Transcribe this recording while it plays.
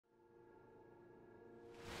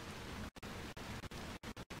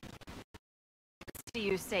see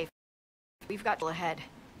you safe. We've got ahead.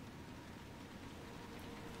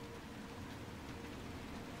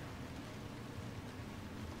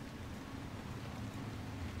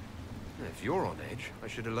 If you're on edge, I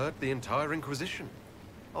should alert the entire Inquisition.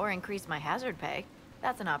 Or increase my hazard pay.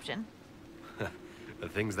 That's an option. Are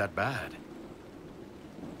things that bad?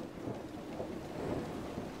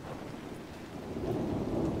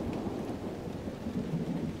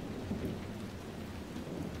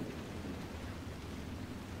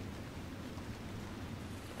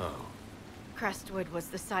 Oh. Crestwood was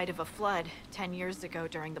the site of a flood 10 years ago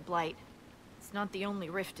during the Blight. It's not the only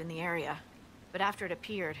rift in the area, but after it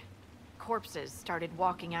appeared, corpses started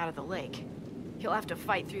walking out of the lake. You'll have to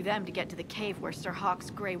fight through them to get to the cave where Sir Hawke's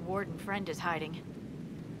Grey Warden friend is hiding.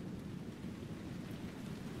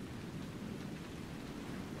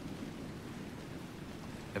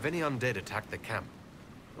 Have any undead attacked the camp?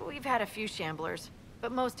 We've had a few shamblers,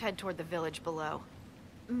 but most head toward the village below.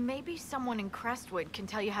 Maybe someone in Crestwood can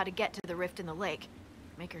tell you how to get to the rift in the lake.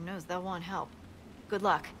 Maker knows they'll want help. Good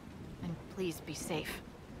luck, and please be safe.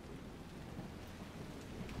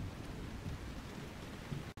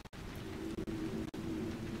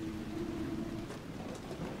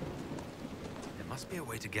 There must be a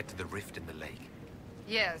way to get to the rift in the lake.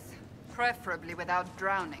 Yes, preferably without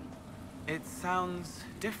drowning. It sounds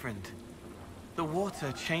different. The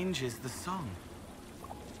water changes the song.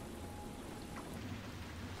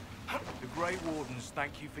 The Grey Wardens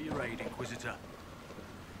thank you for your aid, Inquisitor.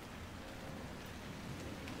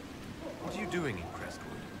 What are you doing in Crestwood?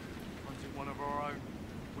 Hunting one of our own.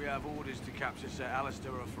 We have orders to capture Sir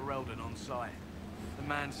Alistair of Ferelden on sight. The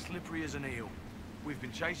man's slippery as an eel. We've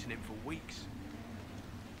been chasing him for weeks.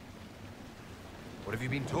 What have you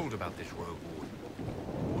been told about this rogue warden?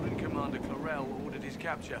 Warden Commander Clarel ordered his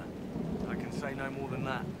capture. I can say no more than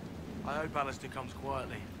that. I hope Alistair comes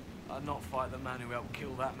quietly. I'd not fight the man who helped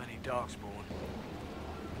kill that many Darkspawn.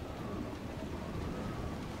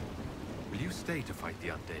 Will you stay to fight the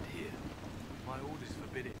undead here? My orders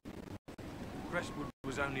forbid it. Crestwood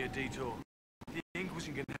was only a detour. The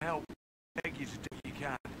Inquisition can help. I beg you to do what you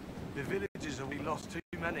can. The villagers have already lost too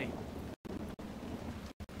many.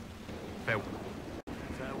 Farewell.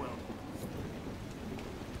 Farewell.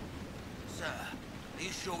 Sir, are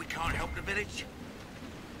you sure we can't help the village?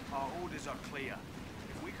 Our orders are clear.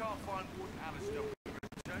 If we can't find Warden Alistair, we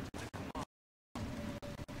return to the command.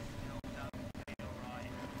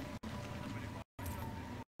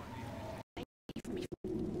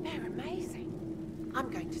 They're amazing. I'm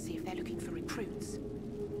going to see if they're looking for recruits.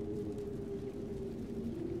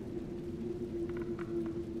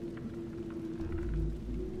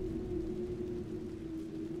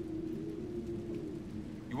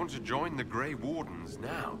 You want to join the Grey Wardens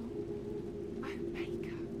now? Oh,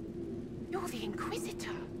 Maker. You're the Inquisitor.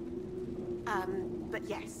 But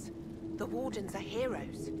yes. The Wardens are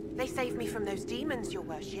heroes. They saved me from those demons, your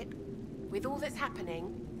worship. With all that's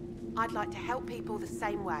happening, I'd like to help people the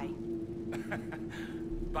same way.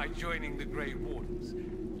 By joining the Grey Wardens,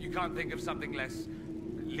 you can't think of something less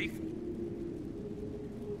lethal?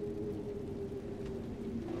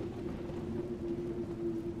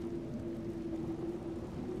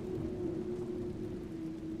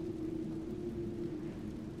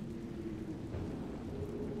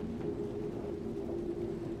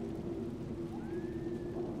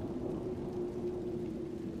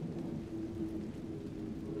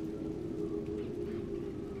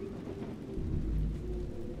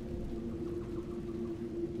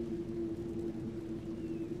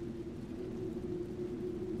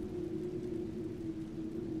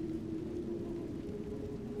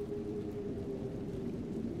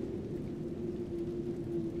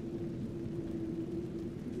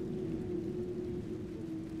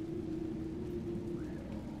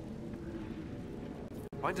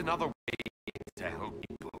 Find another way to help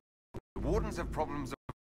people. The Wardens have problems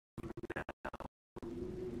now.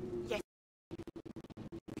 Yes.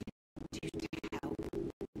 Do to help.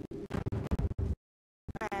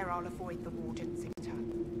 Where I'll avoid the Wardens in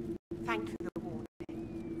turn. Thank you for the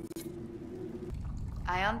warning.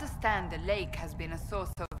 I understand the lake has been a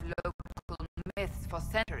source of local myths for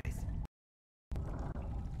centuries.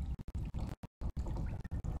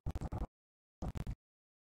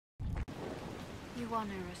 You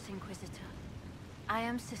honor us, Inquisitor. I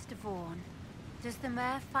am Sister Vaughan. Does the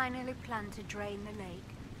mayor finally plan to drain the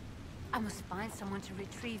lake? I must find someone to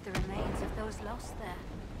retrieve the remains of those lost there.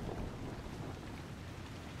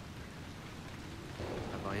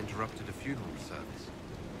 Have I interrupted a funeral service?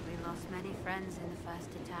 We lost many friends in the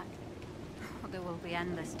first attack. There will be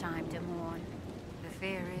endless time to mourn. The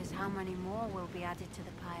fear is how many more will be added to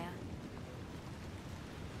the pyre.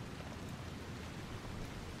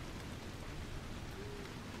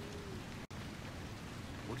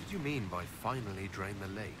 did you mean by finally drain the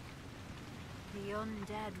lake? The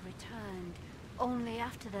undead returned only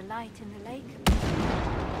after the light in the lake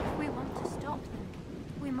appeared. If we want to stop them,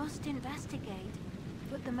 we must investigate.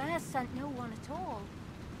 But the mayor sent no one at all.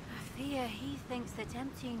 I fear he thinks that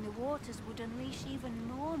emptying the waters would unleash even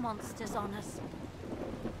more monsters on us.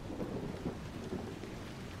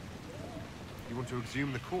 You want to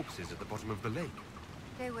exhume the corpses at the bottom of the lake?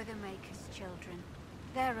 They were the Maker's children.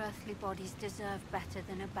 Their earthly bodies deserve better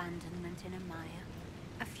than abandonment in a mire.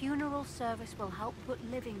 A funeral service will help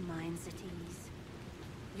put living minds at ease.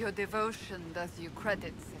 Your devotion does you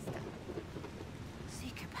credit, sister.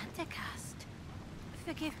 Seeker Pentacast.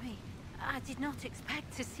 Forgive me. I did not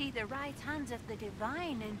expect to see the right hand of the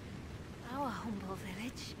divine in our humble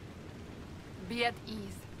village. Be at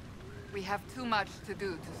ease. We have too much to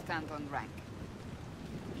do to stand on rank.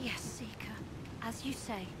 Yes, Seeker. As you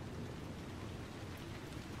say.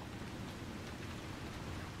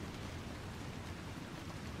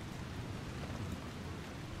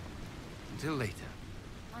 Until later.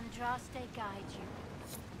 Andraste guide you.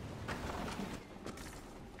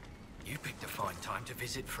 You picked a fine time to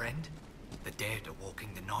visit, friend. The dead are walking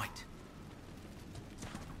the night.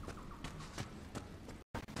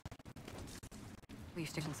 We've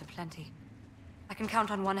students aplenty. I can count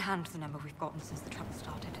on one hand the number we've gotten since the trouble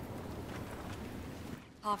started.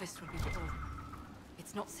 Harvest will be poor.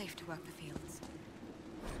 It's not safe to work the fields.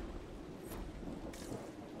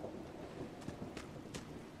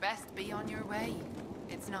 Best be on your way.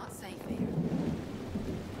 It's not safe here.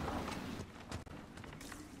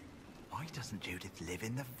 Why doesn't Judith live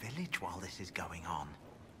in the village while this is going on?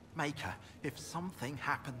 Make her, if something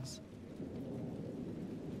happens.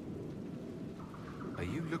 Are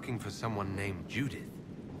you looking for someone named Judith?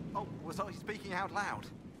 Oh, was I speaking out loud?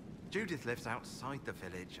 Judith lives outside the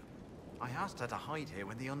village. I asked her to hide here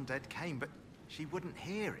when the undead came, but she wouldn't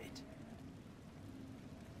hear it.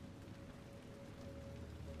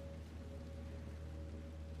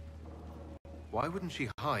 Why wouldn't she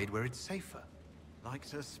hide where it's safer?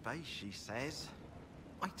 Likes her space, she says.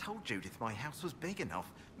 I told Judith my house was big enough.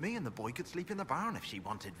 Me and the boy could sleep in the barn if she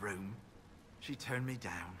wanted room. She turned me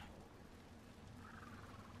down.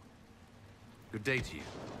 Good day to you.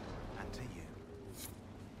 And to you.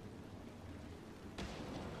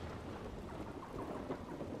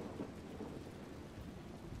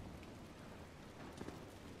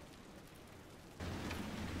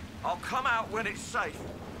 I'll come out when it's safe.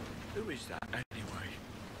 Who is that, anyway?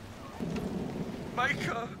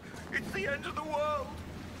 Maker! It's the end of the world!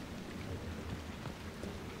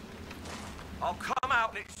 I'll come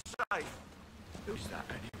out when it's safe. Who's that,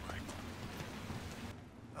 anyway?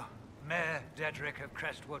 Mayor Dedrick of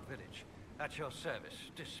Crestwood Village. At your service,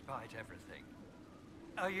 despite everything.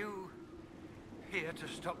 Are you here to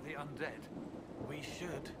stop the undead? We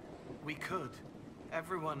should. We could.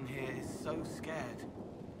 Everyone here is so scared.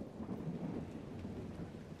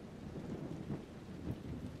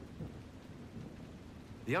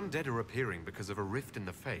 The undead are appearing because of a rift in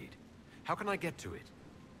the Fade. How can I get to it?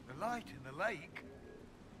 The light in the lake?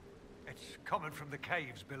 It's coming from the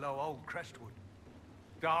caves below Old Crestwood.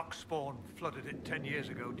 Darkspawn flooded it 10 years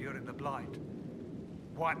ago during the Blight.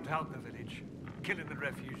 Wiped out the village, killing the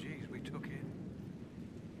refugees we took in.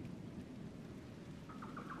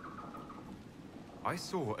 I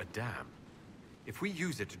saw a dam. If we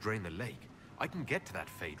use it to drain the lake, I can get to that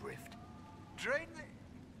Fade rift. Drain the...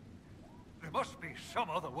 There must be some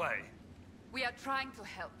other way. We are trying to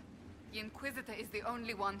help. The Inquisitor is the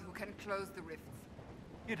only one who can close the rifts.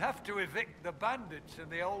 You'd have to evict the bandits in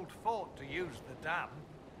the old fort to use the dam.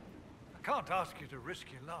 I can't ask you to risk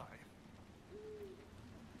your life.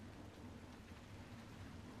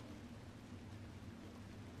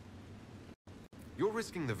 You're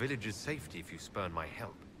risking the village's safety if you spurn my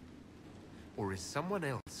help. Or is someone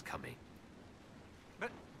else coming?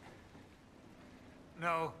 But...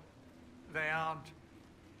 No, they aren't.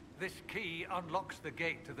 This key unlocks the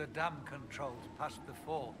gate to the dam controls past the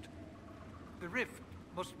fort. The rift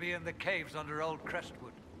must be in the caves under Old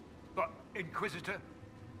Crestwood. But, Inquisitor,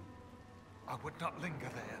 I would not linger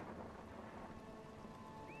there.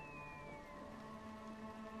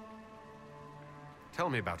 Tell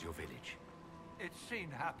me about your village. It's seen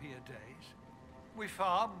happier days. We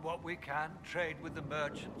farm what we can, trade with the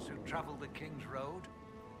merchants who travel the King's Road.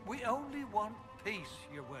 We only want peace,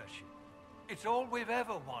 your worship. It's all we've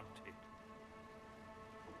ever wanted.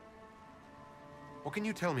 What can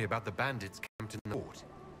you tell me about the bandits camped in the fort?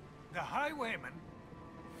 The highwaymen?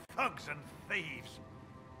 Thugs and thieves.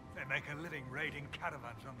 They make a living raiding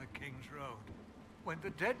caravans on the King's Road. When the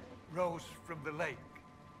dead rose from the lake,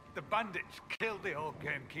 The bandits killed the old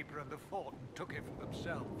gamekeeper and the fort and took it for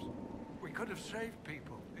themselves. We could have saved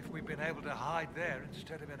people if we'd been able to hide there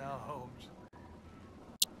instead of in our homes.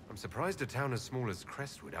 I'm surprised a town as small as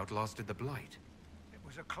Crestwood outlasted the Blight. It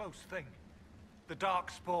was a close thing. The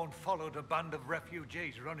Darkspawn followed a band of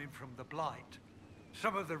refugees running from the Blight.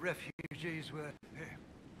 Some of the refugees were...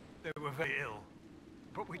 they were very ill.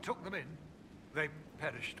 But we took them in. They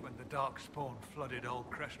perished when the Darkspawn flooded old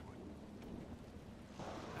Crestwood.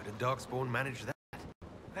 How did Darkspawn manage that?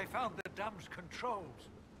 They found the dam's controls,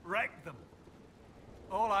 wrecked them.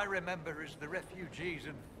 All I remember is the refugees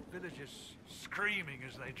and villagers screaming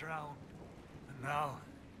as they drowned. And now,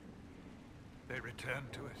 they return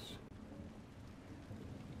to us.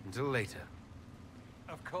 Until later.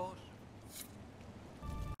 Of course.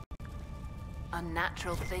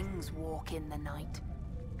 Unnatural things walk in the night.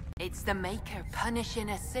 It's the Maker punishing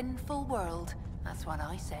a sinful world. That's what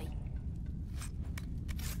I say.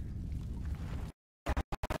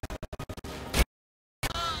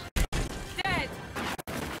 Dead!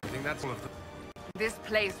 I think that's all of them. This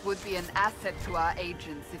place would be an asset to our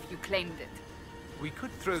agents if you claimed it. We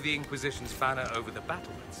could throw the Inquisition's banner over the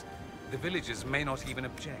battlements. The villagers may not even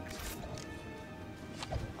object.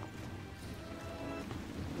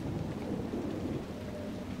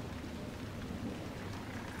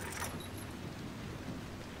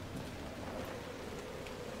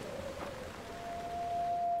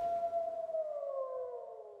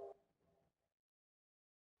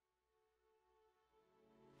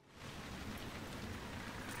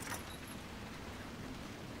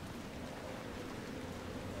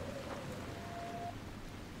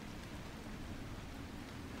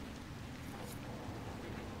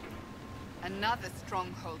 Another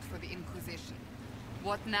stronghold for the Inquisition.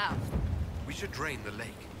 What now? We should drain the lake.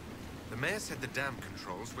 The mayor said the dam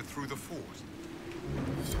controls were through the fort.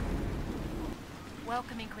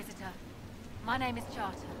 Welcome, Inquisitor. My name is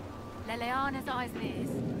Charter. Leleana's eyes and ears,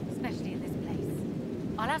 especially in this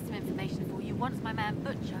place. I'll have some information for you once my man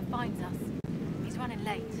Butcher finds us. He's running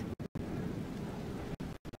late.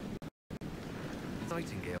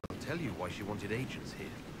 Nightingale will tell you why she wanted agents here.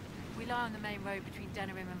 We lie on the main road between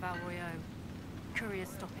Denerim and Valroyo. Couriers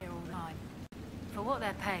stop here all night. For what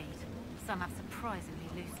they're paid, some have surprisingly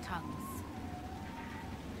loose tongues.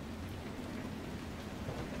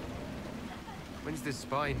 When's this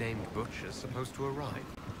spy named Butcher supposed to arrive?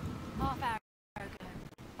 Half hour ago,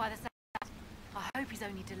 by the sound. I hope he's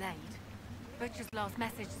only delayed. Butcher's last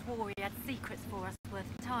message swore he had secrets for us worth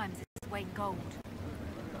times its weight in gold.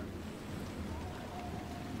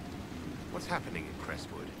 What's happening in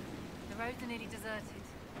Crestwood? The roads are nearly deserted.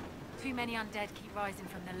 Too many undead keep rising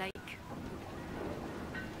from the lake.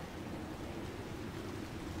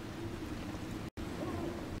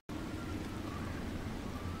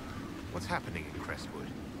 What's happening in Crestwood?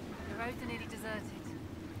 The roads are nearly deserted.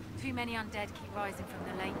 Too many undead keep rising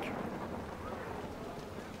from the lake.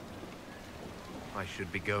 I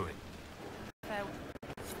should be going. Farewell.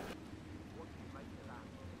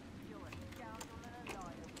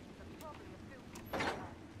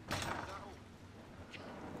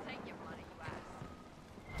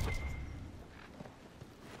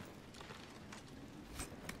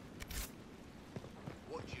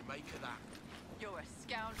 What do you make of that? You're a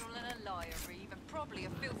scoundrel and a liar, Reeve, and probably a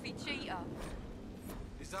filthy cheater.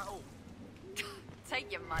 Is that all?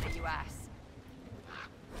 Take your money, you ass.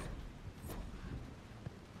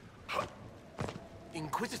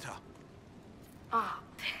 Inquisitor. Ah,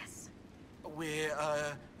 piss. We're,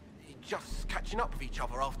 just catching up with each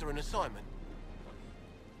other after an assignment.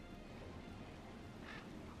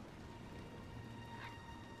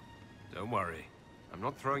 Don't worry. I'm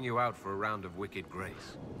not throwing you out for a round of wicked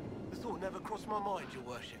grace. The thought never crossed my mind, your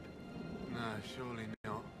worship. No, surely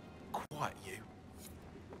not. Quite you.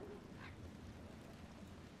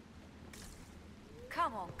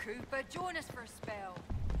 Come on, Cooper, join us for a spell.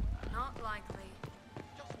 Not likely.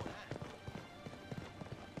 Just one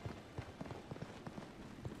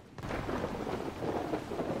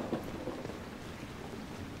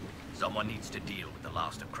Someone needs to deal with the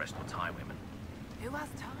last of Crestwood's highwaymen. Who has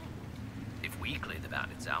time? If we clear the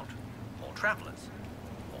bandits out, more travelers.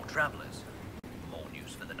 More travelers. More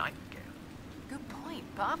news for the Nightingale. Good point,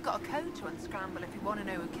 but I've got a code to unscramble if you want to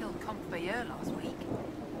know who killed Comte Bayeux last week.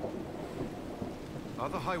 Are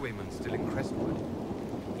the highwaymen still in Crestwood?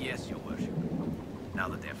 Yes, your worship. Now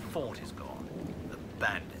that their fort is gone, the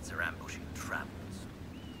bandits are ambushing travelers.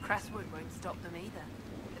 Crestwood won't stop them either.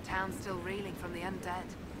 The town's still reeling from the undead.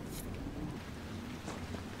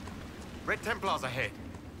 Red Templars ahead.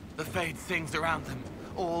 The Fade sings around them.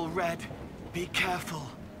 All red. Be careful.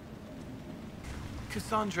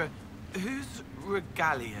 Cassandra, Who's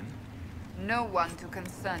Regalian? No one to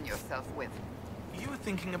concern yourself with. You were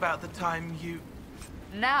thinking about the time you...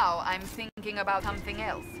 Now I'm thinking about something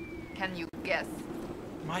else. Can you guess?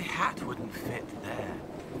 My hat wouldn't fit there.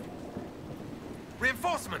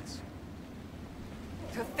 Reinforcements!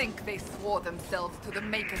 To think they swore themselves to the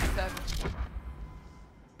Maker's service.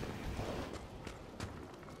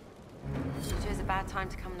 She chose a bad time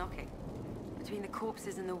to come knocking. Between the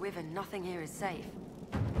corpses and the Wyvern, nothing here is safe.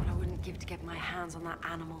 What I wouldn't give to get my hands on that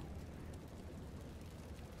animal.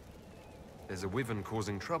 There's a wyvern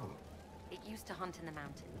causing trouble. It used to hunt in the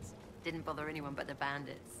mountains. Didn't bother anyone but the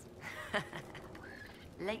bandits.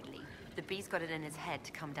 Lately, the beast got it in his head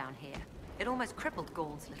to come down here. It almost crippled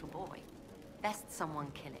Gauld's little boy. Best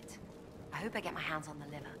someone kill it. I hope I get my hands on the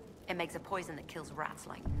liver. It makes a poison that kills rats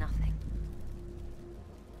like nothing.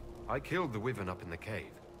 I killed the wyvern up in the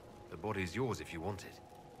cave. The body's yours if you want it.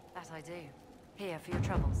 That I do. Here, for your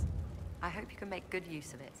troubles. I hope you can make good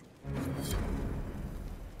use of it.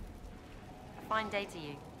 A fine day to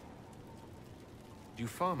you. Do you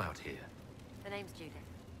farm out here? The name's Judith.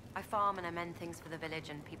 I farm and I mend things for the village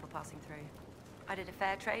and people passing through. I did a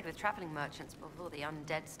fair trade with traveling merchants before the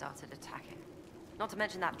undead started attacking. Not to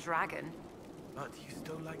mention that dragon. But you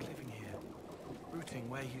still like living here. Rooting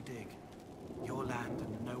where you dig. Your land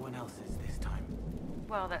and no one else's this time.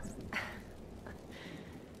 Well, that's...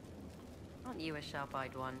 Aren't you a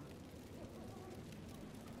sharp-eyed one?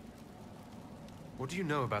 What do you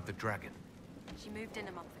know about the dragon? She moved in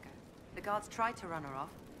a month ago. The guards tried to run her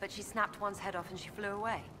off, but she snapped one's head off and she flew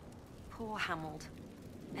away. Poor Hamold.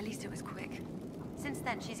 At least it was quick. Since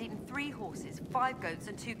then, she's eaten 3 horses, 5 goats,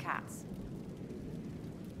 and 2 cats.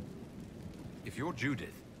 If you're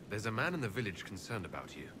Judith, there's a man in the village concerned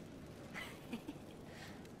about you.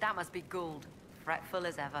 That must be Gould. Fretful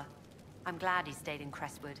as ever. I'm glad he stayed in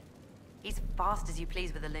Crestwood. He's fast as you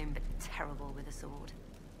please with a loom, but terrible with a sword.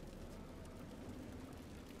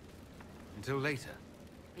 Until later.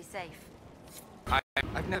 Be safe.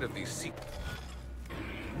 I've heard of these secrets.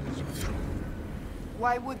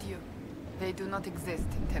 Why would you? They do not exist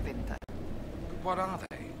in Tevinter. What are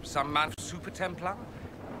they? Some man of Super Templar?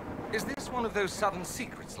 Is this one of those southern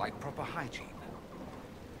secrets like proper hygiene?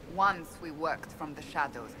 Once we worked from the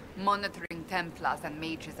shadows, monitoring Templars and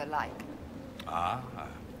mages alike. Ah,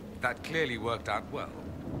 that clearly worked out well.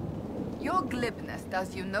 Your glibness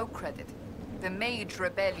does you no credit. The Mage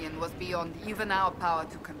Rebellion was beyond even our power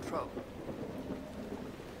to control.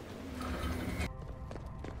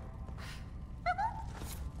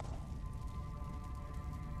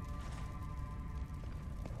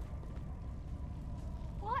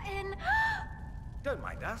 What in... Don't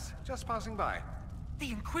mind us, just passing by.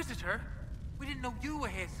 The Inquisitor? We didn't know you were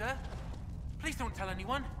here, sir. Please don't tell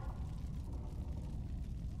anyone.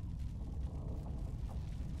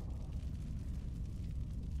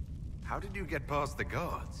 How did you get past the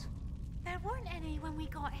guards? There weren't any when we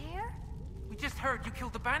got here. We just heard you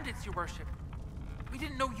killed the bandits, your worship. We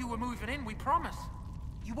didn't know you were moving in, we promise.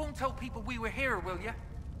 You won't tell people we were here, will you?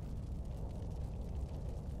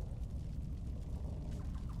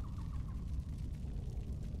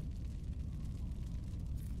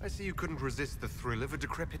 I see you couldn't resist the thrill of a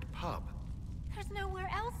decrepit pub. There's nowhere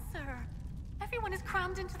else, sir. Everyone is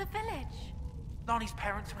crammed into the village. Lonnie's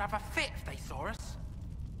parents would have a fit if they saw us.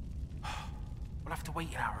 We'll have to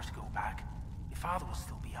wait hours to go back. Your father will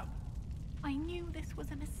still be up. I knew this was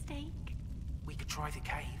a mistake. We could try the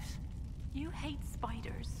caves. You hate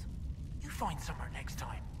spiders. You find somewhere next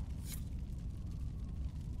time.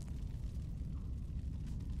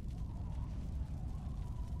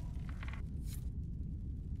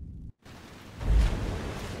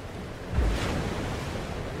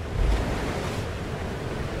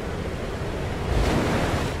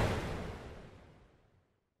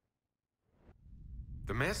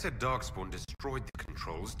 The mayor said Darkspawn destroyed the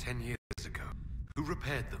controls 10 years ago. Who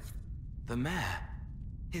repaired them? The mayor?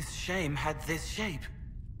 His shame had this shape.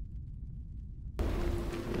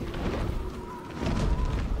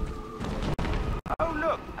 Oh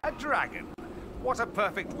look, a dragon. What a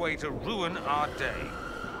perfect way to ruin our day.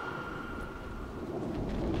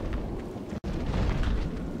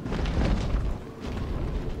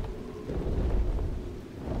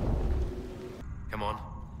 Come on,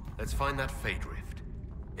 let's find that Fade Rift.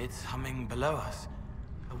 It's humming below us.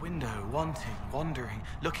 A window, wanting, wandering,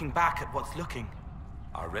 looking back at what's looking.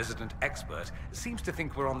 Our resident expert seems to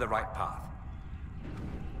think we're on the right path.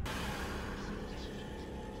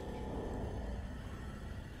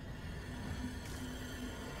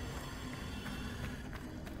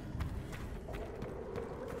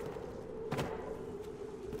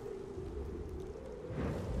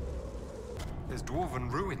 There's dwarven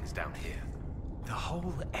ruins down here. The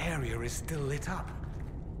whole area is still lit up.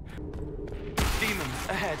 Demons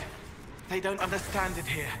ahead. They don't understand it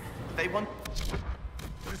here. They want to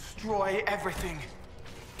destroy everything.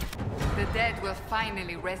 The dead will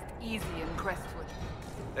finally rest easy in Crestwood.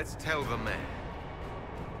 Let's tell the mayor.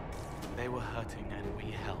 They were hurting and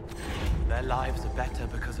we helped. Their lives are better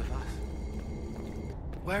because of us.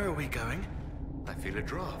 Where are we going? I feel a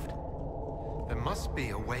draft. There must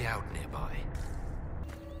be a way out nearby.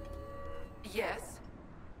 Yes?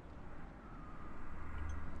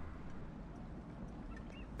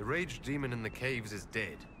 The raged demon in the caves is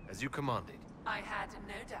dead, as you commanded. I had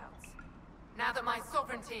no doubts. Now that my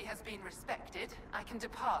sovereignty has been respected, I can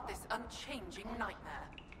depart this unchanging nightmare.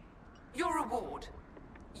 Your reward.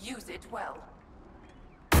 Use it well.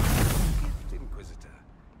 Gift, Inquisitor.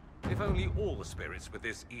 If only all the spirits were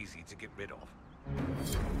this easy to get rid of.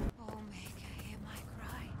 Omega, hear my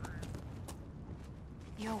cry.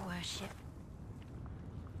 Your worship.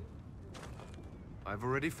 I've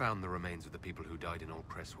already found the remains of the people who died in Old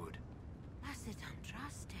Crestwood. Blessed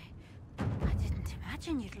Andraste. I didn't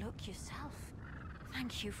imagine you'd look yourself.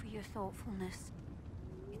 Thank you for your thoughtfulness.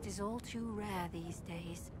 It is all too rare these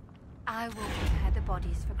days. I will prepare the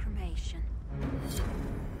bodies for cremation.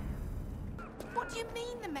 What do you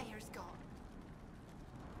mean the mayor's gone?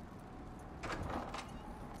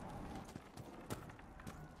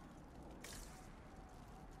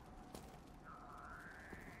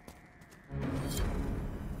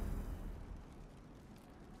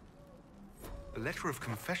 A letter of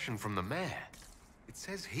confession from the mayor. It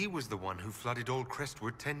says he was the one who flooded Old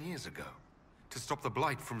Crestwood 10 years ago, to stop the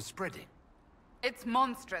blight from spreading. It's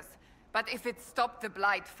monstrous, but if it stopped the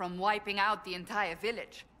blight from wiping out the entire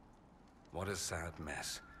village... What a sad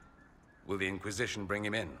mess. Will the Inquisition bring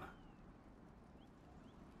him in?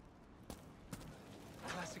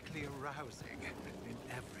 Classically arousing in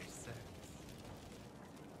every sense.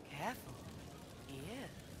 Careful. Here.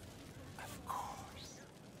 Of course.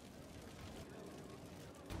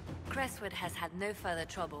 Crestwood has had no further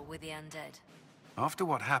trouble with the undead. After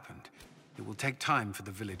what happened, it will take time for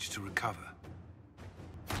the village to recover.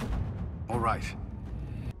 All right.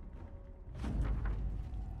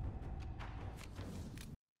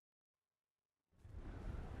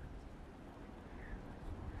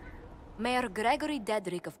 Mayor Gregory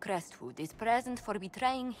Dedrick of Crestwood is present for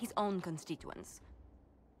betraying his own constituents.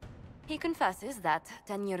 He confesses that,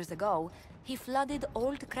 10 years ago, he flooded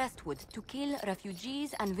Old Crestwood to kill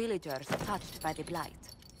refugees and villagers touched by the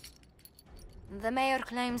blight. The mayor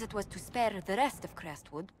claims it was to spare the rest of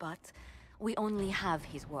Crestwood, but we only have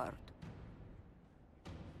his word.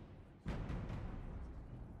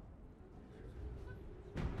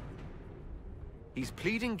 He's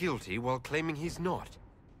pleading guilty while claiming he's not.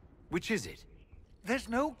 Which is it? There's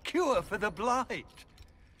no cure for the blight.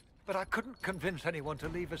 But I couldn't convince anyone to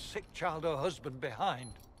leave a sick child or husband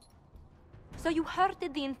behind. So you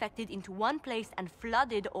herded the infected into one place and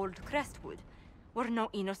flooded Old Crestwood? Were no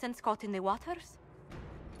innocents caught in the waters?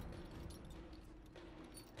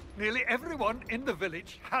 Nearly everyone in the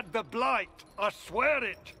village had the blight. I swear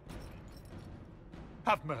it.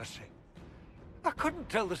 Have mercy. I couldn't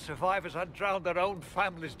tell the survivors I'd drowned their own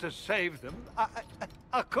families to save them.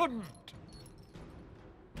 I couldn't.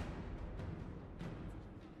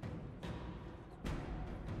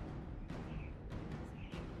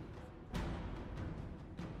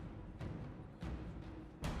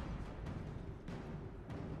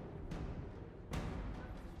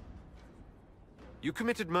 You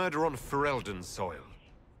committed murder on Ferelden's soil.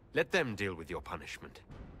 Let them deal with your punishment.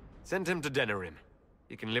 Send him to Denerim.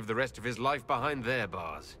 He can live the rest of his life behind their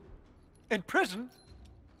bars. In prison?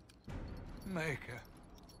 Maker.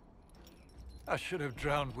 I should have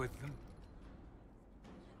drowned with them.